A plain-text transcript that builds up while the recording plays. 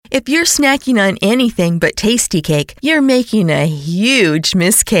If you're snacking on anything but tasty cake, you're making a huge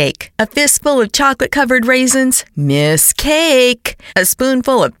mistake. A fistful of chocolate-covered raisins? Miss cake. A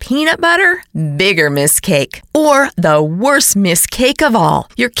spoonful of peanut butter? Bigger miss cake. Or the worst miss cake of all,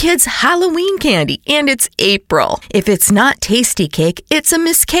 your kid's Halloween candy, and it's April. If it's not tasty cake, it's a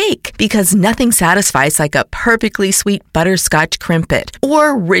miss cake, because nothing satisfies like a perfectly sweet butterscotch crimpet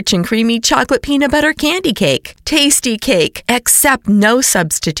or rich and creamy chocolate peanut butter candy cake. Tasty cake, accept no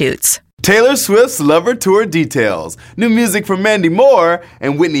substitutes. Taylor Swift's Lover Tour details. New music from Mandy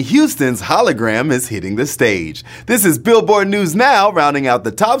and Whitney Houston's Hologram is hitting the stage. This is Billboard News Now, rounding out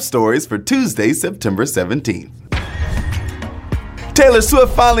the top stories for Tuesday, September 17th. Taylor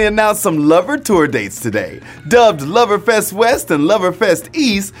Swift finally announced some Lover Tour dates today. Dubbed Loverfest West and Loverfest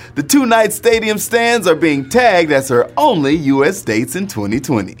East, the two-night stadium stands are being tagged as her only U.S. dates in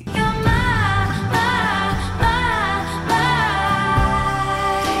 2020.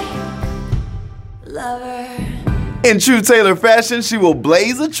 In true Taylor fashion, she will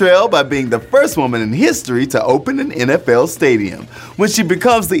blaze a trail by being the first woman in history to open an NFL stadium, when she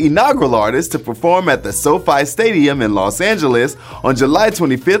becomes the inaugural artist to perform at the SoFi Stadium in Los Angeles on July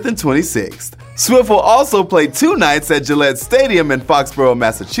 25th and 26th. Swift will also play 2 nights at Gillette Stadium in Foxborough,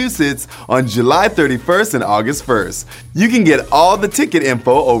 Massachusetts on July 31st and August 1st. You can get all the ticket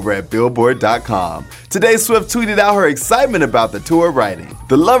info over at Billboard.com. Today, Swift tweeted out her excitement about the tour, writing,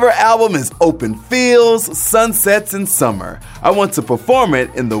 "The Lover album is open fields, sunsets, and summer. I want to perform it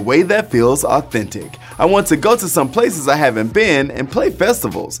in the way that feels authentic. I want to go to some places I haven't been and play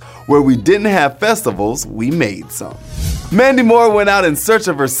festivals. Where we didn't have festivals, we made some." Mandy went out in search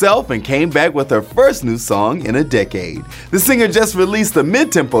of herself and came back with her first new song in a decade. The singer just released a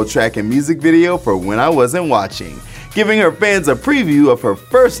mid-tempo track and music video for When I Wasn't Watching, giving her fans a preview of her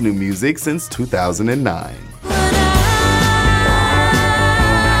first new music since 2009.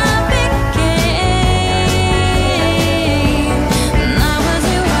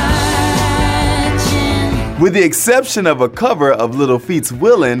 With the exception of a cover of Little Feat's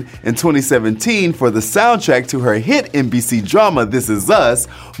Willin' in 2017 for the soundtrack to her hit NBC drama This Is Us,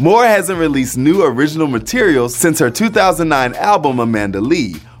 Moore hasn't released new original material since her 2009 album Amanda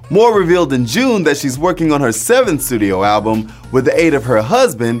Lee. Moore revealed in June that she's working on her 7th studio album with the aid of her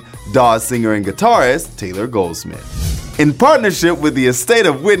husband, Dawes singer and guitarist Taylor Goldsmith. In partnership with the estate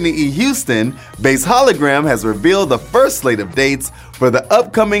of Whitney E. Houston, Base Hologram has revealed the first slate of dates for the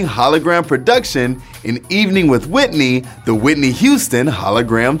upcoming Hologram production, An Evening with Whitney, the Whitney Houston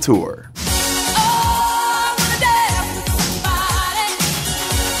Hologram Tour.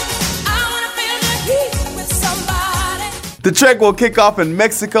 The trek will kick off in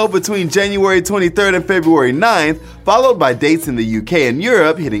Mexico between January 23rd and February 9th, followed by dates in the UK and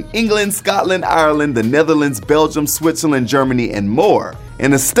Europe, hitting England, Scotland, Ireland, the Netherlands, Belgium, Switzerland, Germany, and more.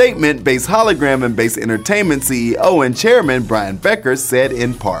 In a statement, Base Hologram and Base Entertainment CEO and chairman Brian Becker said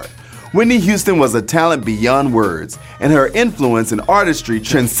in part, "Whitney Houston was a talent beyond words, and her influence and artistry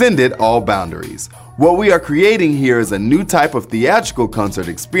transcended all boundaries. What we are creating here is a new type of theatrical concert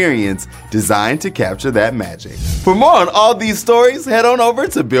experience designed to capture that magic." For more on all these stories, head on over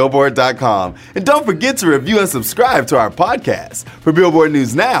to Billboard.com. And don't forget to review and subscribe to our podcast. For Billboard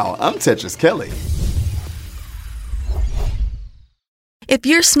News Now, I'm Tetris Kelly. If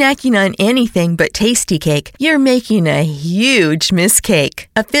you're snacking on anything but tasty cake, you're making a huge mistake.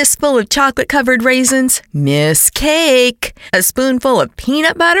 A fistful of chocolate-covered raisins? Miss cake. A spoonful of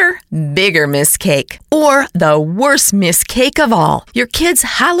peanut butter? Bigger miss cake. Or the worst miss cake of all, your kid's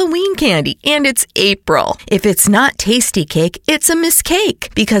Halloween candy, and it's April. If it's not tasty cake, it's a miss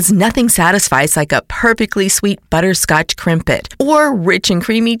cake, because nothing satisfies like a perfectly sweet butterscotch crimpet or rich and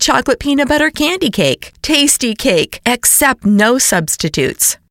creamy chocolate peanut butter candy cake. Tasty cake, accept no substitutes.